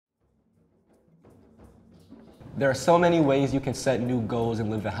There are so many ways you can set new goals and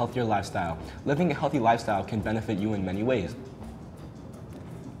live a healthier lifestyle. Living a healthy lifestyle can benefit you in many ways.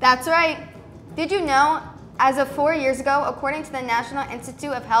 That's right. Did you know, as of 4 years ago, according to the National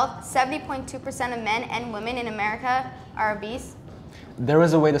Institute of Health, 70.2% of men and women in America are obese? There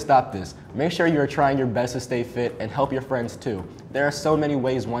is a way to stop this. Make sure you are trying your best to stay fit and help your friends too. There are so many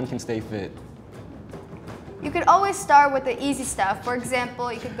ways one can stay fit. You could always start with the easy stuff. For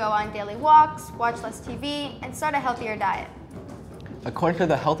example, you could go on daily walks, watch less TV, and start a healthier diet. According to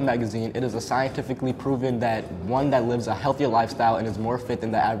the Health magazine, it is scientifically proven that one that lives a healthier lifestyle and is more fit than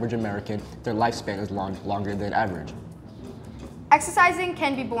the average American, their lifespan is longer than average. Exercising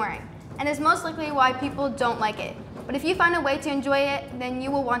can be boring, and is most likely why people don't like it. But if you find a way to enjoy it, then you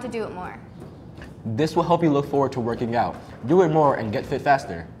will want to do it more. This will help you look forward to working out. Do it more and get fit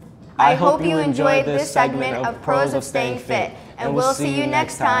faster. I hope you enjoyed this segment of Pros of Staying Fit, and we'll see you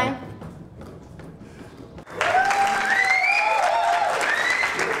next time.